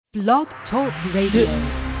Blog Talk Radio.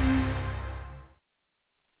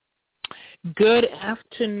 Good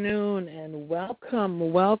afternoon and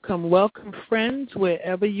welcome, friends,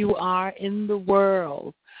 wherever you are in the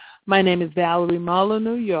world. My name is Valerie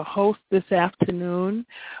Molyneux, your host this afternoon.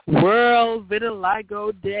 World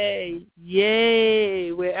Vitiligo Day.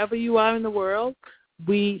 Yay! Wherever you are in the world,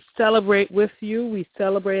 we celebrate with you. We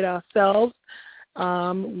celebrate ourselves.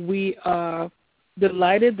 We are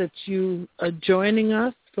delighted that you are joining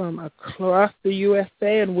us from across the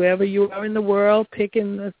USA and wherever you are in the world,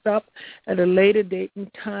 picking this up at a later date and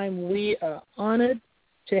time. We are honored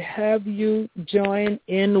to have you join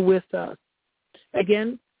in with us.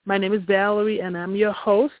 Again, my name is Valerie, and I'm your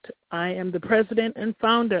host. I am the president and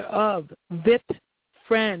founder of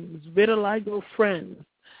Vitiligo Friends.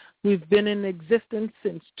 We've been in existence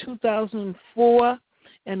since 2004,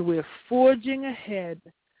 and we're forging ahead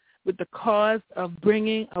with the cause of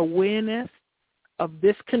bringing awareness of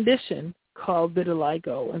this condition called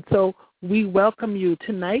vitiligo. And so we welcome you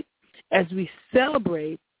tonight as we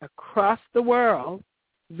celebrate across the world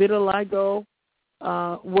Vitiligo,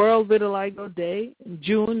 World Vitiligo Day,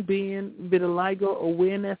 June being Vitiligo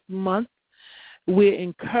Awareness Month. We're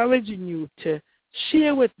encouraging you to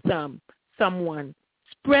share with someone,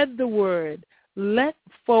 spread the word, let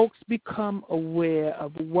folks become aware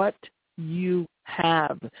of what you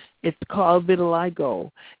have. It's called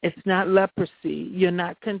vitiligo. It's not leprosy. You're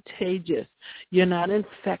not contagious. You're not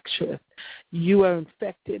infectious. You are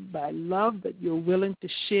infected by love that you're willing to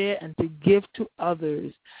share and to give to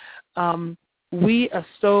others. We are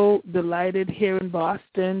so delighted here in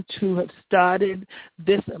Boston to have started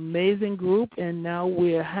this amazing group, and now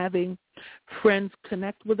we're having friends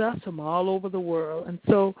connect with us from all over the world. And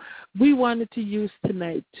so we wanted to use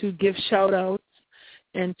tonight to give shout-outs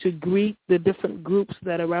and to greet the different groups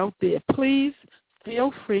that are out there. Please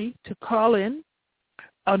feel free to call in.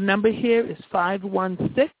 Our number here is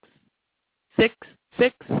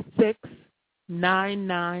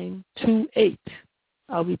 516-666-9928.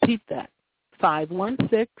 I'll repeat that,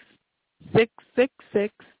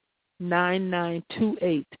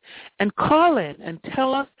 516-666-9928. And call in and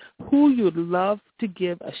tell us who you'd love to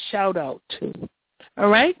give a shout-out to. All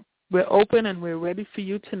right? We're open and we're ready for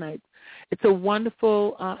you tonight. It's a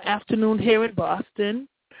wonderful afternoon here in Boston.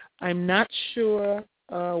 I'm not sure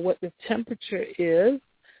what the temperature is,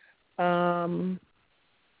 but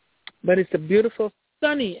it's a beautiful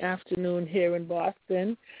sunny afternoon here in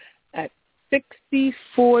Boston at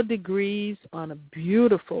 64 degrees on a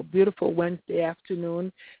beautiful, beautiful Wednesday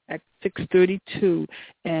afternoon at 6:32.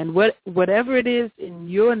 And whatever it is in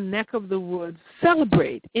your neck of the woods,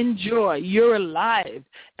 celebrate, enjoy. You're alive,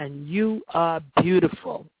 and you are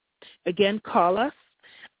beautiful. Again, call us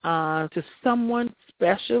to someone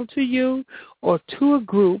special to you or to a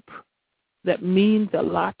group that means a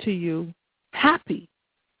lot to you. Happy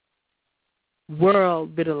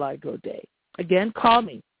World Vitiligo Day. Again, call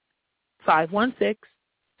me,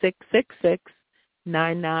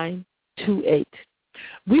 516-666-9928.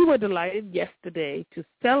 We were delighted yesterday to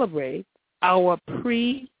celebrate our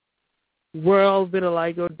pre-World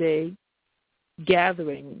Vitiligo Day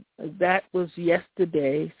gathering. That was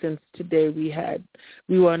yesterday. Since today we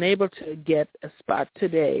were unable to get a spot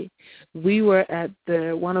today. We were at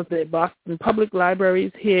one of the Boston Public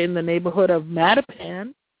Libraries here in the neighborhood of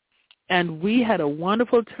Mattapan, and we had a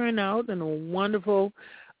wonderful turnout and a wonderful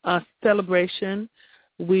celebration.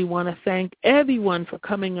 We want to thank everyone for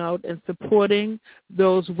coming out and supporting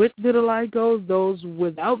those with vitiligo, those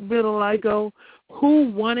without vitiligo, who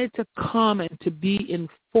wanted to come and to be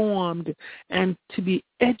informed and to be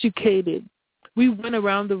educated. We went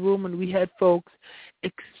around the room and we had folks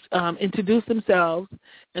introduce themselves,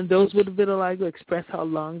 and those with vitiligo express how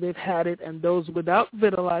long they've had it, and those without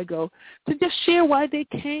vitiligo to just share why they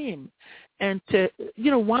came. And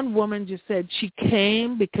one woman just said she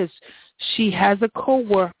came because she has a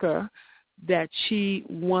coworker that she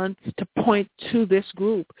wants to point to this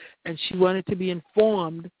group, and she wanted to be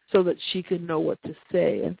informed so that she could know what to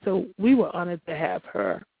say. And so we were honored to have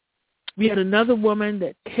her. We had another woman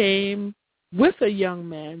that came with a young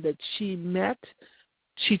man that she met.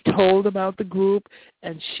 She told about the group,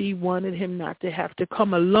 and she wanted him not to have to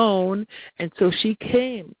come alone, and so she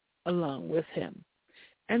came along with him.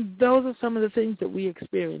 And those are some of the things that we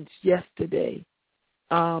experienced yesterday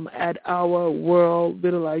at our World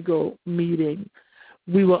Vitiligo meeting.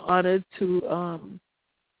 We were honored to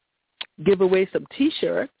give away some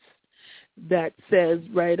T-shirts that says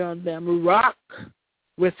right on them, "Rock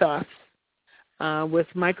with us," with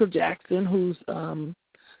Michael Jackson, who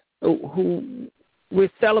we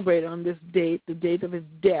celebrate on this date, the date of his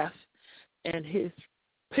death, and his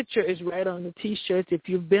picture is right on the T-shirts. If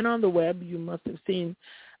you've been on the web, you must have seen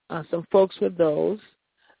some folks with those.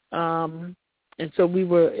 And so we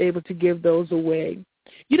were able to give those away.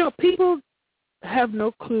 You know, people have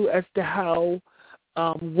no clue as to how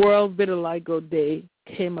World Vitiligo Day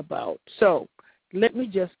came about. So let me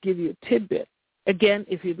just give you a tidbit. Again,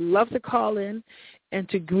 if you'd love to call in and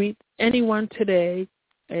to greet anyone today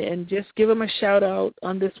and just give them a shout-out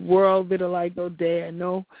on this World Vitiligo Day. I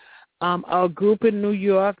know our group in New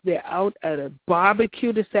York, they're out at a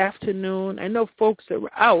barbecue this afternoon. I know folks are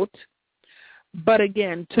out. But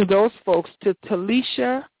again, to those folks, to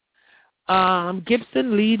Talisha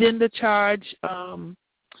Gibson leading the charge from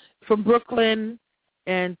Brooklyn,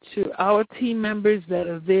 and to our team members that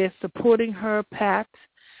are there supporting her, Pat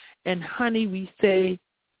and Honey, we say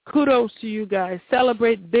kudos to you guys.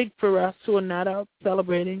 Celebrate big for us who are not out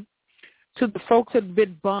celebrating. To the folks at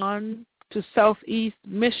VitBond, to Southeast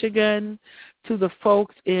Michigan, to the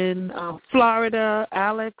folks in Florida,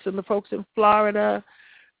 Alex and the folks in Florida,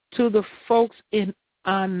 to the folks in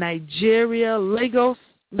Nigeria, Lagos,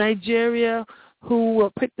 Nigeria, who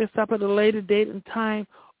will pick this up at a later date and time.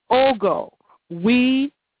 Ogo,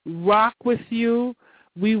 we rock with you.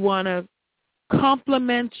 We want to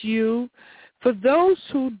compliment you. For those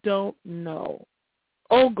who don't know,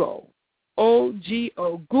 Ogo,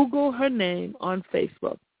 O-G-O, Google her name on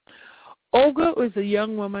Facebook. Ogo is a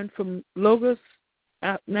young woman from Lagos,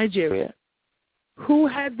 Nigeria, who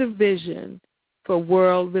had the vision for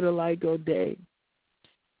World Vitiligo Day.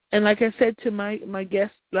 And like I said to my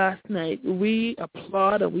guest last night, we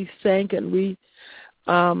applaud and we thank and we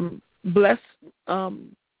bless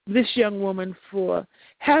this young woman for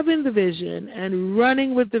having the vision and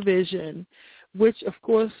running with the vision, which, of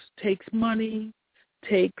course, takes money,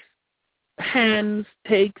 takes hands,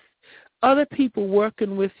 takes other people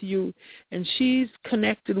working with you. And she's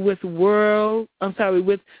connected with Vitiligo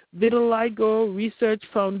Research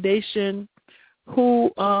Foundation,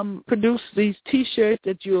 who produced these T-shirts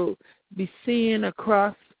that you'll be seeing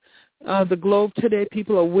across the globe today.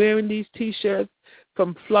 People are wearing these T-shirts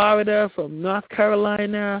from Florida, from North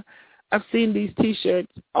Carolina. I've seen these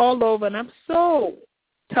T-shirts all over, and I'm so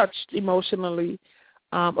touched emotionally.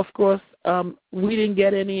 Of course, we didn't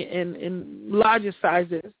get any in larger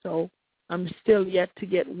sizes, so I'm still yet to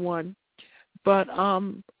get one. But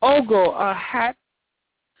Ogo, our hats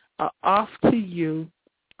are off to you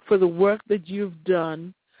for the work that you've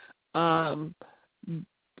done,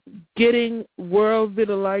 getting World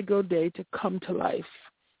Vitiligo Day to come to life.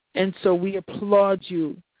 And so we applaud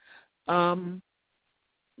you. You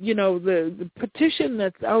know, the petition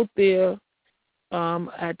that's out there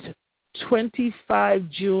at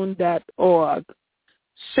 25june.org,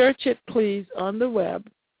 search it, please, on the web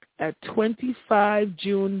at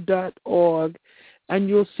 25june.org, and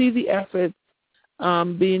you'll see the efforts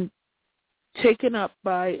being taken up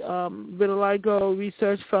by Vitiligo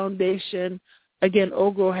Research Foundation. Again,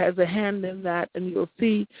 Ogo has a hand in that, and you'll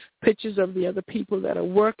see pictures of the other people that are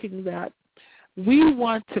working that. We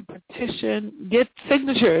want to petition, get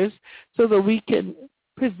signatures so that we can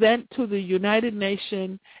present to the United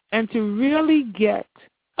Nations and to really get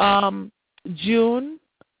June,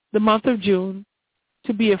 the month of June,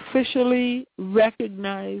 to be officially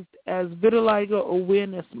recognized as Vitiligo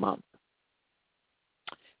Awareness Month,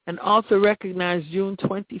 and also recognize June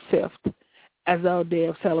 25th as our day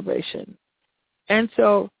of celebration. And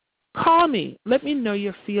so call me. Let me know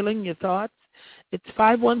your feeling, your thoughts. It's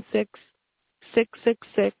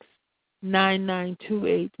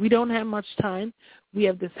 516-666-9928. We don't have much time. We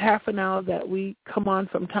have this half an hour that we come on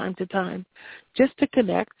from time to time just to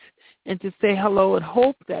connect and to say hello and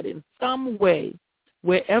hope that in some way,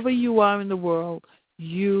 wherever you are in the world,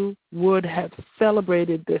 you would have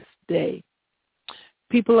celebrated this day.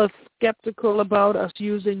 People are skeptical about us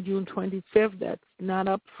using June 25th. That's not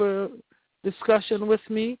up for discussion with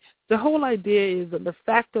me. The whole idea is, and the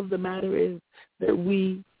fact of the matter is, that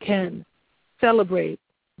we can celebrate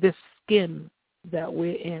this skin that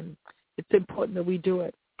we're in. It's important that we do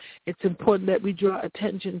it. It's important that we draw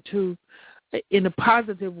attention to, in a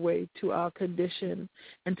positive way, to our condition,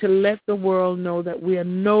 and to let the world know that we are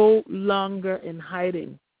no longer in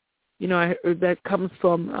hiding. You know, I heard that comes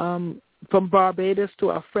from Barbados, to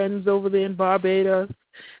our friends over there in Barbados,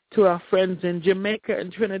 to our friends in Jamaica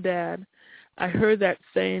and Trinidad. I heard that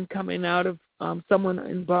saying coming out of someone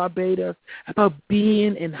in Barbados about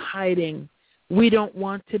being in hiding. We don't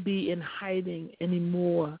want to be in hiding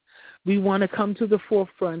anymore. We want to come to the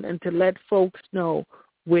forefront and to let folks know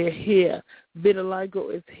we're here.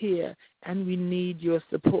 Vitiligo is here, and we need your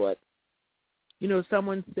support. You know,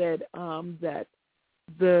 someone said that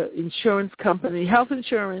the insurance company, health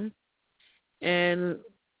insurance, and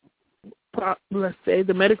let's say,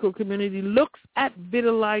 the medical community looks at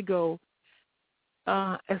vitiligo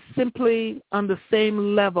as simply on the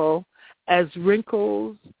same level as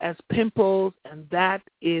wrinkles, as pimples, and that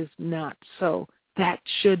is not so. That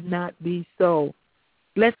should not be so.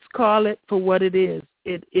 Let's call it for what it is.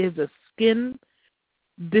 It is a skin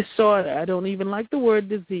disorder. I don't even like the word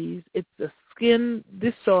disease. It's a skin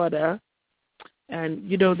disorder. And,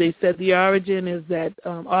 they said the origin is that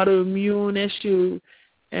autoimmune issue.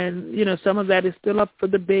 And, some of that is still up for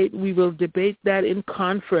debate. We will debate that in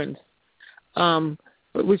conference,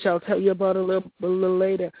 which I'll tell you about a little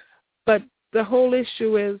later. But the whole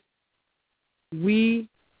issue is we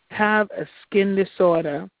have a skin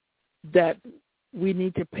disorder that we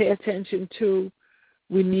need to pay attention to.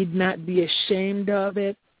 We need not be ashamed of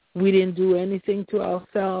it. We didn't do anything to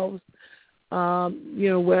ourselves.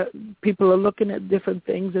 Where people are looking at different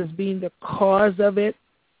things as being the cause of it.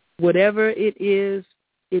 Whatever it is,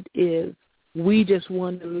 it is. We just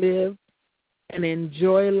want to live and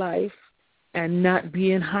enjoy life and not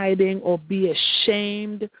be in hiding or be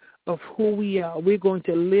ashamed of who we are. We're going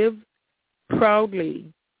to live proudly.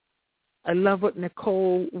 I love what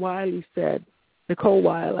Nicole Wiley said.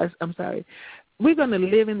 I'm sorry. We're going to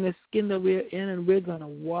live in the skin that we're in, and we're going to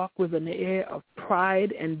walk with an air of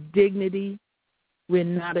pride and dignity. We're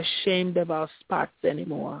not ashamed of our spots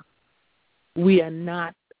anymore. We are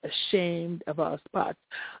not ashamed of our spots.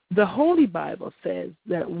 The Holy Bible says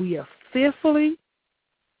that we are fearfully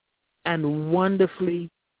and wonderfully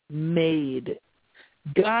made.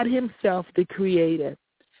 God himself, the Creator,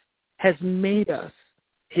 has made us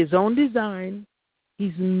his own design.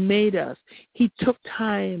 He's made us. He took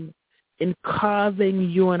time in carving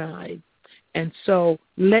you and I. And so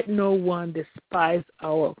let no one despise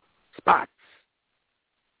our spots.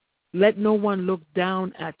 Let no one look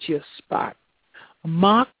down at your spot.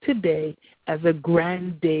 Mark today as a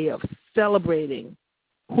grand day of celebrating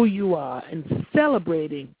who you are and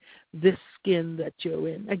celebrating this skin that you're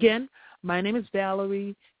in. Again, my name is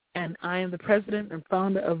Valerie, and I am the president and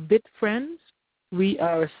founder of VIT Friends. We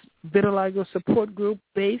are a vitiligo support group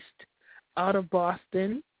based out of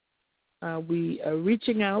Boston. We are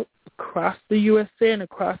reaching out across the USA and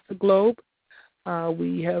across the globe.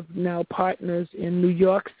 We have now partners in New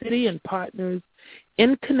York City and partners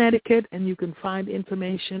in Connecticut, and you can find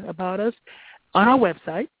information about us on our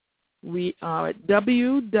website. We are at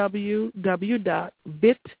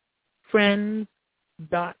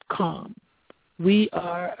www.vitfriends.com. We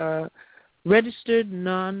are a registered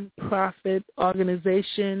nonprofit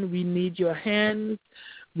organization. We need your hands.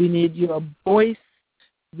 We need your voice.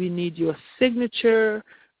 We need your signature.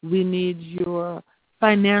 We need your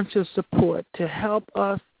financial support to help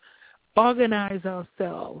us organize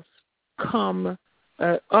ourselves, become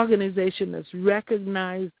an organization that's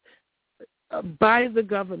recognized by the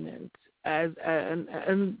government as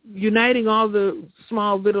and uniting all the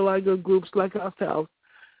small vitiligo groups like ourselves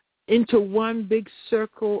into one big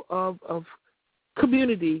circle of a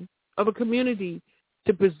community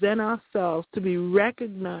to present ourselves, to be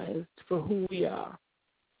recognized for who we are.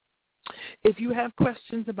 If you have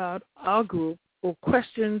questions about our group or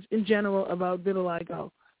questions in general about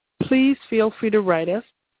vitiligo, please feel free to write us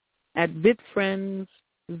at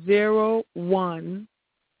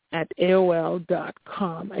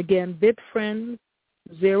vitfriends01@aol.com. Again,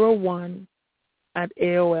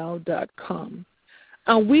 vitfriends01@aol.com.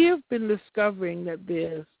 We have been discovering that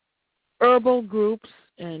there's herbal groups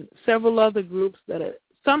and several other groups that are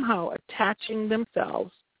somehow attaching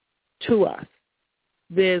themselves to us.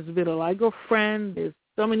 There's Vitiligo Friend. There's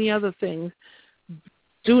so many other things.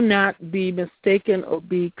 Do not be mistaken or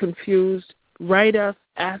be confused. Write us,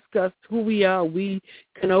 ask us who we are. We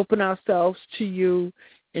can open ourselves to you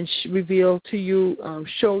and reveal to you,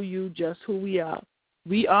 show you just who we are.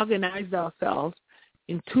 We organized ourselves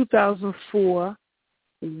in 2004,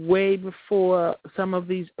 way before some of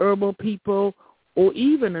these herbal people or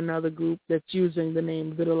even another group that's using the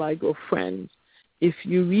name Vitiligo Friends. If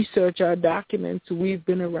you research our documents, we've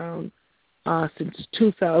been around since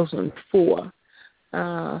 2004.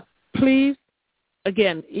 Please,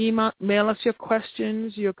 again, mail us your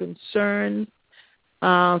questions, your concerns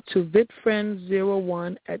to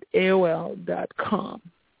vitfriends01@aol.com.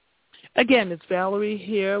 Again, it's Valerie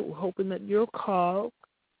here, hoping that you'll call.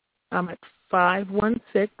 I'm at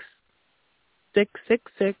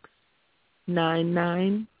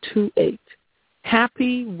 516-666-9928.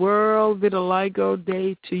 Happy World Vitiligo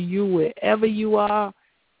Day to you wherever you are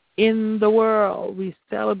in the world. We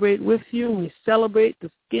celebrate with you. We celebrate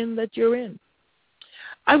the skin that you're in.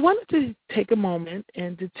 I wanted to take a moment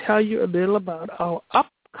and to tell you a little about our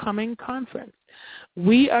upcoming conference.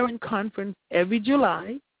 We are in conference every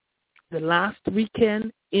July. the last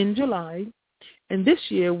weekend in July, and this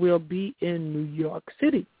year we'll be in New York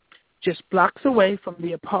City, just blocks away from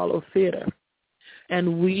the Apollo Theater.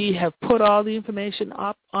 And we have put all the information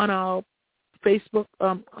up on our Facebook,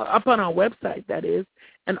 up on our website, that is,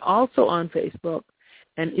 and also on Facebook.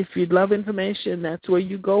 And if you'd love information, that's where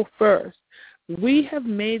you go first. We have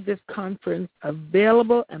made this conference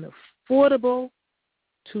available and affordable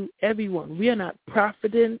to everyone. We are not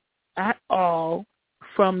profiting at all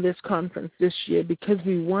from this conference this year because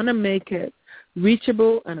we want to make it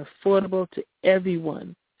reachable and affordable to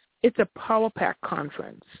everyone. It's a Power Pack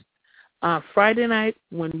conference. Friday night,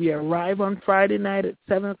 when we arrive on Friday night at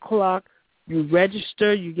 7 o'clock, you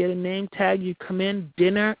register, you get a name tag, you come in,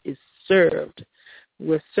 dinner is served.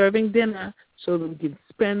 We're serving dinner so that we can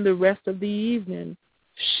spend the rest of the evening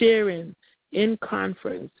sharing in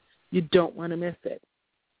conference. You don't want to miss it.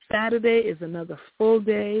 Saturday is another full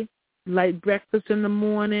day, light breakfast in the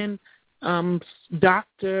morning.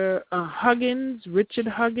 Dr. Huggins, Richard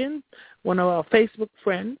Huggins, one of our Facebook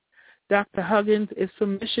friends. Dr. Huggins is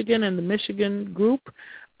from Michigan and the Michigan group.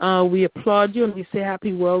 We applaud you and we say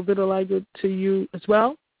happy World Vitiligo to you as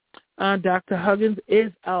well. Dr. Huggins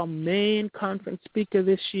is our main conference speaker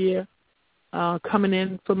this year, coming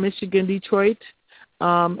in from Michigan, Detroit.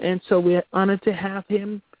 And so we're honored to have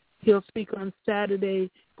him. He'll speak on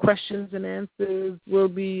Saturday. Questions and answers will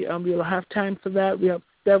be, we'll have time for that. We have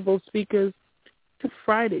several speakers. To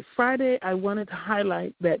Friday. Friday, I wanted to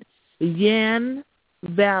highlight that Yan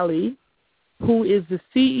Valley, who is the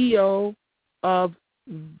CEO of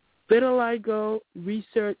Vitiligo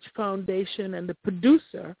Research Foundation and the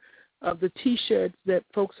producer of the T-shirts that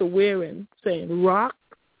folks are wearing, saying rock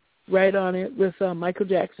right on it with Michael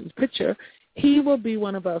Jackson's picture. He will be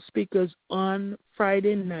one of our speakers on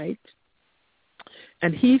Friday night,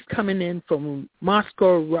 and he's coming in from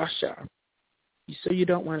Moscow, Russia, so you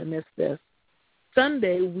don't want to miss this.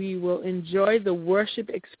 Sunday, we will enjoy the worship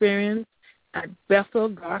experience at Bethel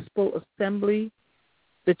Gospel Assembly,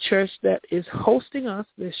 the church that is hosting us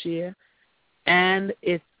this year, and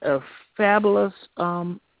it's a fabulous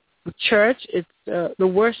church. It's the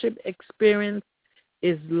worship experience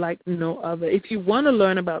is like no other. If you want to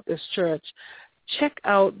learn about this church, check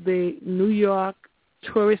out the New York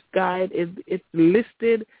tourist guide. It's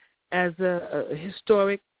listed as a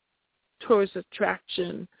historic tourist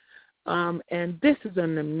attraction. And this is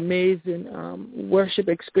an amazing worship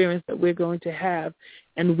experience that we're going to have,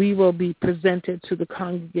 and we will be presented to the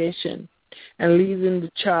congregation. And leading the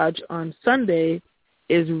charge on Sunday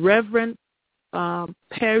is Reverend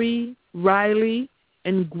Perry Riley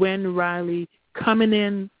and Gwen Riley coming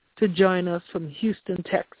in to join us from Houston,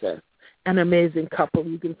 Texas. An amazing couple.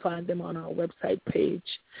 You can find them on our website page.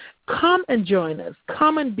 Come and join us.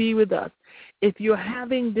 Come and be with us. If you're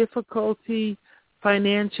having difficulty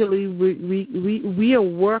financially, we are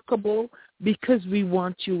workable because we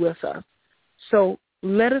want you with us. So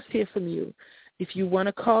let us hear from you. If you want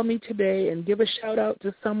to call me today and give a shout-out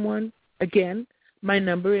to someone, again, my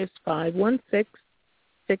number is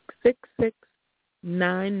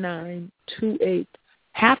 516-666-9928.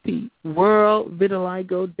 Happy World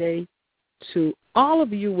Vitiligo Day to all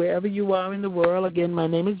of you, wherever you are in the world. Again, my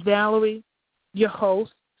name is Valerie, your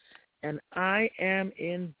host, and I am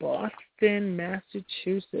in Boston,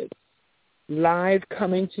 Massachusetts, live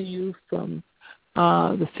coming to you from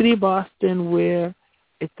the city of Boston, where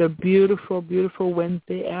it's a beautiful, beautiful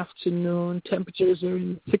Wednesday afternoon. Temperatures are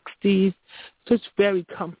in the 60s, so it's very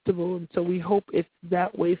comfortable, and so we hope it's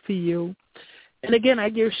that way for you. And again, I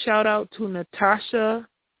give shout-out to Natasha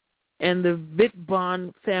and the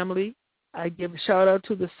Vitbon family. I give a shout-out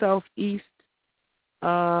to the Southeast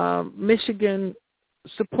Michigan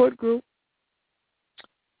support group,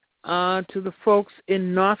 to the folks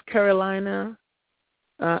in North Carolina,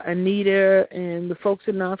 Anita and the folks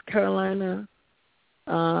in North Carolina,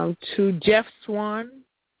 to Jeff Swan.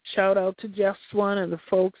 Shout out to Jeff Swan and the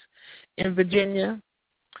folks in Virginia.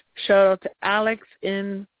 Shout out to Alex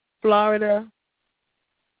in Florida.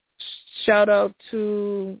 Shout out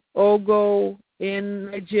to Ogo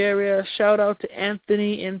in Nigeria. Shout out to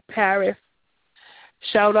Anthony in Paris.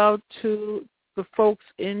 Shout out to the folks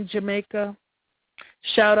in Jamaica.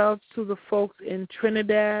 Shout out to the folks in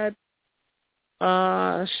Trinidad.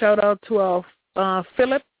 Shout out to our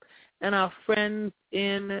Philip and our friends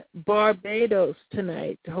in Barbados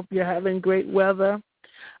tonight. I hope you're having great weather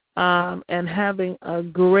and having a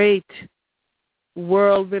great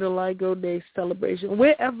World Vitiligo Day celebration.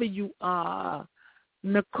 Wherever you are,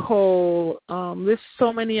 Nicole, there's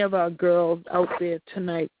so many of our girls out there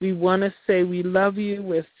tonight. We want to say we love you.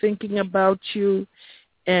 We're thinking about you.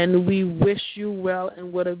 and we wish you well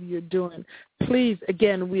in whatever you're doing. Please,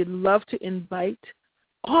 again, we'd love to invite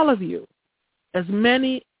all of you, as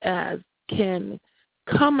many as can,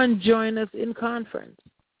 come and join us in conference.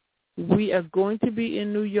 We are going to be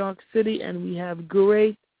in New York City, and we have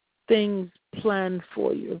great things planned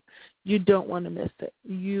for you. You don't want to miss it.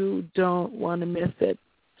 You don't want to miss it.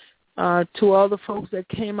 To all the folks that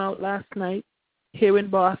came out last night here in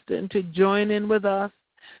Boston to join in with us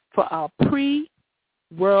for our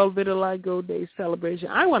pre-World Vitiligo Day celebration,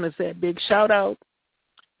 I want to say a big shout-out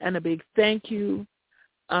and a big thank you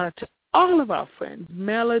to all of our friends.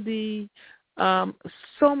 Melody,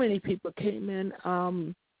 so many people came in.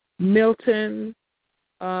 Milton,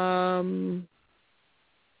 Mr.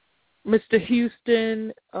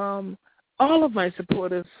 Houston, all of my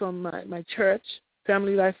supporters from my church,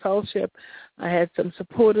 Family Life Fellowship. I had some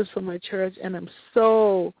supporters from my church, and I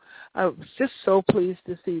was just so pleased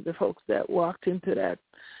to see the folks that walked into that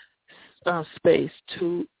space.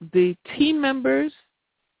 To the team members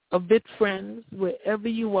of VIT Friends, wherever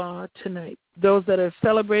you are tonight, those that are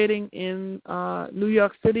celebrating in New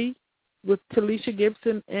York City with Talisha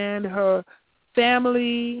Gibson and her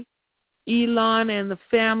family, Elon and the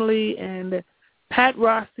family, and Pat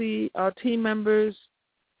Rossi, our team members,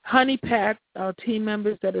 Honey Pat, our team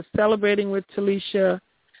members that are celebrating with Talisha.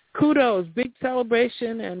 Kudos, big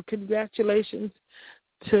celebration, and congratulations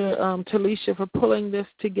to Talisha for pulling this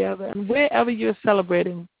together. And wherever you're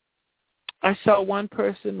celebrating, I saw one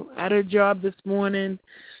person at her job this morning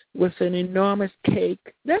with an enormous cake.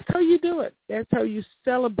 That's how you do it. That's how you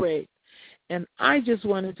celebrate. And I just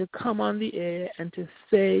wanted to come on the air and to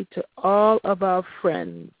say to all of our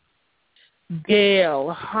friends,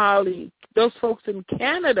 Gail, Holly, those folks in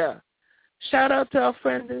Canada, shout out to our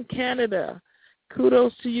friends in Canada.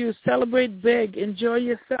 Kudos to you. Celebrate big. Enjoy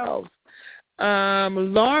yourselves.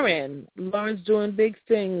 Lauren's doing big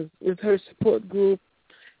things with her support group.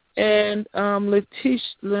 And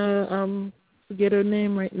Letitia, forget her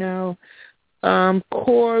name right now,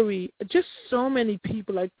 Corey, just so many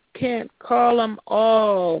people. I can't call them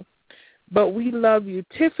all, but we love you.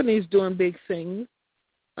 Tiffany's doing big things.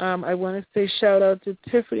 I want to say shout out to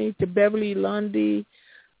Tiffany, to Beverly Lundy,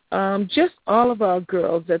 just all of our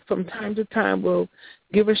girls that from time to time will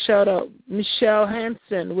give a shout out. Michelle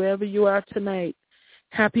Hansen, wherever you are tonight,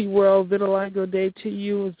 happy World Vitiligo Day to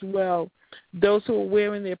you as well. Those who are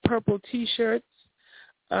wearing their purple T-shirts,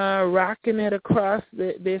 rocking it across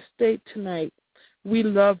their state tonight, we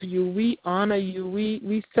love you. We honor you.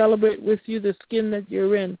 We celebrate with you the skin that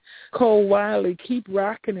you're in. Cole Wiley, keep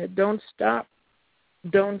rocking it. Don't stop.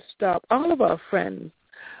 Don't stop. All of our friends,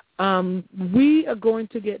 we are going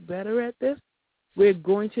to get better at this. We're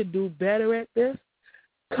going to do better at this.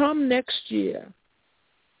 Come next year.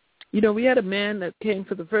 You know, we had a man that came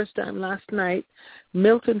for the first time last night,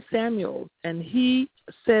 Milton Samuels, and he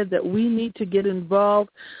said that we need to get involved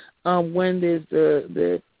when there's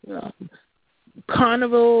the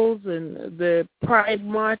carnivals and the pride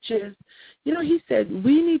marches. You know, he said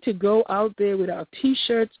we need to go out there with our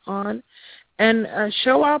T-shirts on and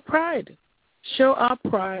show our pride. Show our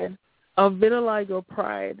pride, our vitiligo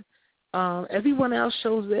pride. Everyone else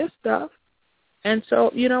shows their stuff. And so,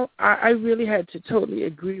 you know, I really had to totally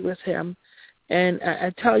agree with him. And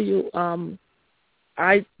I tell you, I'm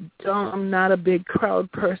not a big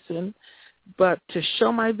crowd person, but to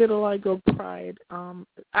show my vitiligo pride,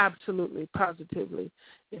 absolutely, positively,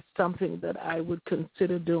 is something that I would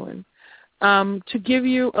consider doing. To give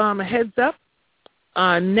you a heads up,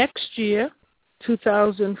 next year,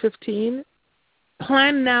 2015,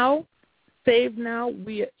 plan now, save now.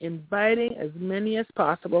 We are inviting as many as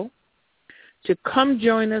possible to come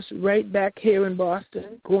join us right back here in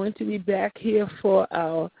Boston. Going to be back here for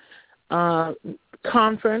our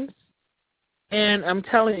conference. And I'm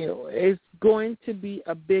telling you, it's going to be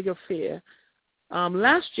a big affair.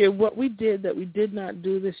 Last year, what we did that we did not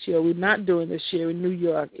do this year, we're not doing this year in New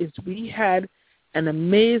York, is we had an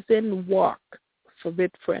amazing walk for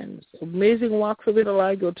VIT Friends. Amazing walk for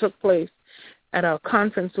vitiligo took place at our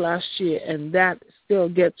conference last year, and that still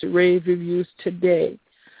gets rave reviews today.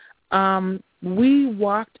 We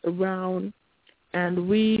walked around, and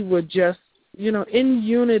we were just, you know, in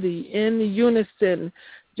unity, in unison,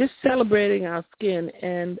 just celebrating our skin.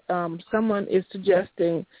 And someone is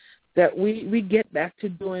suggesting that we get back to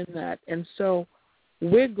doing that. And so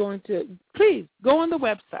we're going to, please, go on the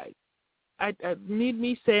website. I need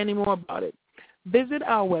me say any more about it. Visit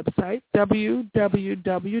our website,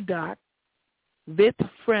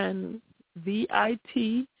 www.vitfriends,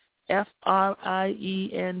 VITFRIENDS,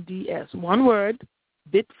 one word,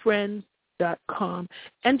 vitfriends.com,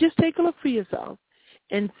 and just take a look for yourself.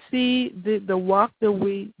 and see the work that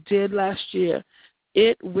we did last year.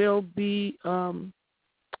 It will be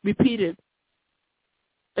repeated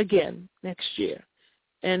again next year.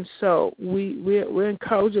 And so we're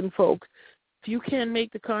encouraging folks, if you can't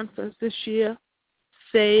make the conference this year,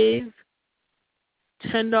 save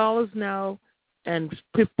 $10 now and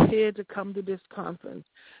prepare to come to this conference,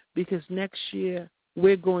 because next year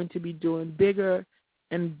we're going to be doing bigger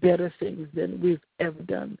and better things than we've ever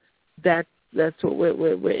done. That's what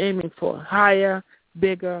we're aiming for: higher,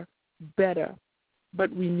 bigger, better.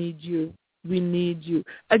 But we need you. We need you.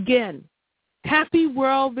 Again, happy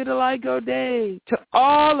World Vitiligo Day to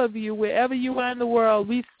all of you, wherever you are in the world.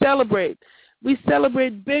 We celebrate. We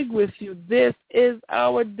celebrate big with you. This is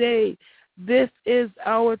our day. This is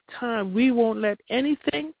our time. We won't let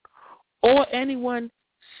anything or anyone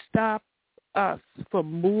stop us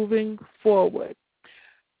from moving forward.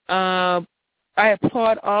 I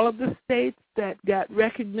applaud all of the states that got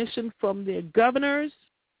recognition from their governors.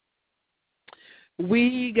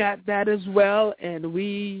 We got that as well, and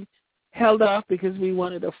we held off because we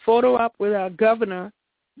wanted a photo op with our governor,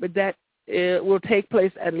 but that will take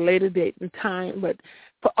place at a later date and time. But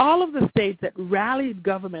for all of the states that rallied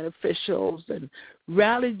government officials and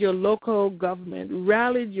rallied your local government,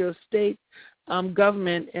 rallied your state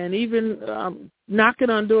government, and even knocking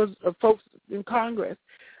on doors of folks in Congress,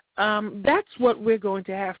 that's what we're going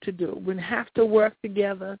to have to do. We're going to have to work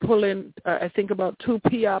together, pull in, I think, about 2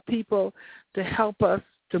 PR people to help us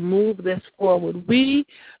to move this forward. We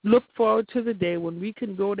look forward to the day when we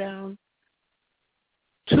can go down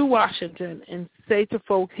to Washington and say to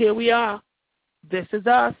folks, here we are. This is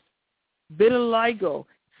us, Vitiligo,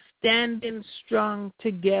 standing strong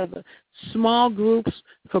together. Small groups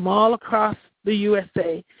from all across the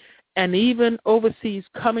USA and even overseas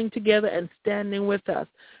coming together and standing with us.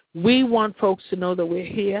 We want folks to know that we're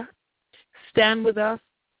here. Stand with us.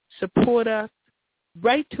 Support us.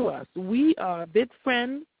 Write to us. We are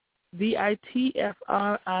VitFriends, VITFRIENDS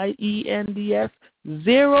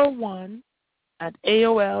 01 at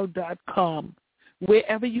AOL.com.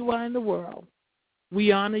 Wherever you are in the world,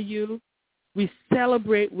 we honor you. We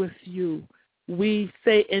celebrate with you. We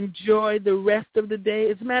say enjoy the rest of the day.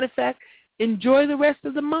 As a matter of fact, enjoy the rest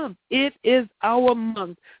of the month. It is our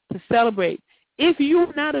month to celebrate. If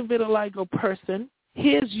you're not a vitiligo person,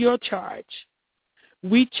 here's your charge.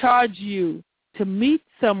 We charge you to meet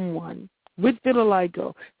someone with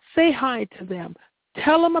vitiligo. Say hi to them.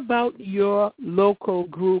 Tell them about your local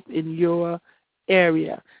group in your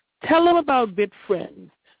area. Tell them about VitFriends.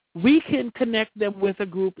 We can connect them with a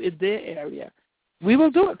group in their area. We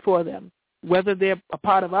will do it for them, whether they're a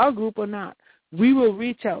part of our group or not. We will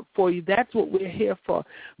reach out for you. That's what we're here for.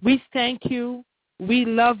 We thank you. We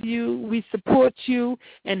love you. We support you.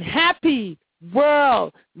 And happy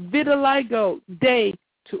World Vitiligo Day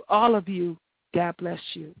to all of you. God bless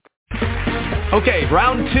you. Okay,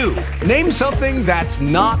 round 2. Name something that's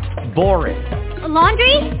not boring. A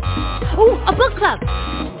laundry? Ooh, a book club.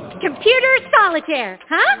 Computer solitaire,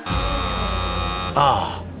 huh?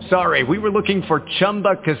 Ah, sorry, we were looking for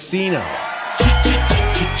Chumba Casino.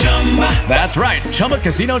 That's right,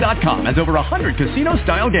 ChumbaCasino.com has over 100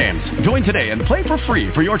 casino-style games. Join today and play for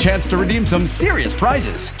free for your chance to redeem some serious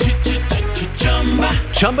prizes.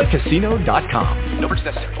 ChumbaCasino.com. No purchase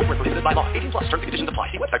necessary. Void where prohibited by law. 18+. Terms and conditions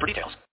apply. See website for details.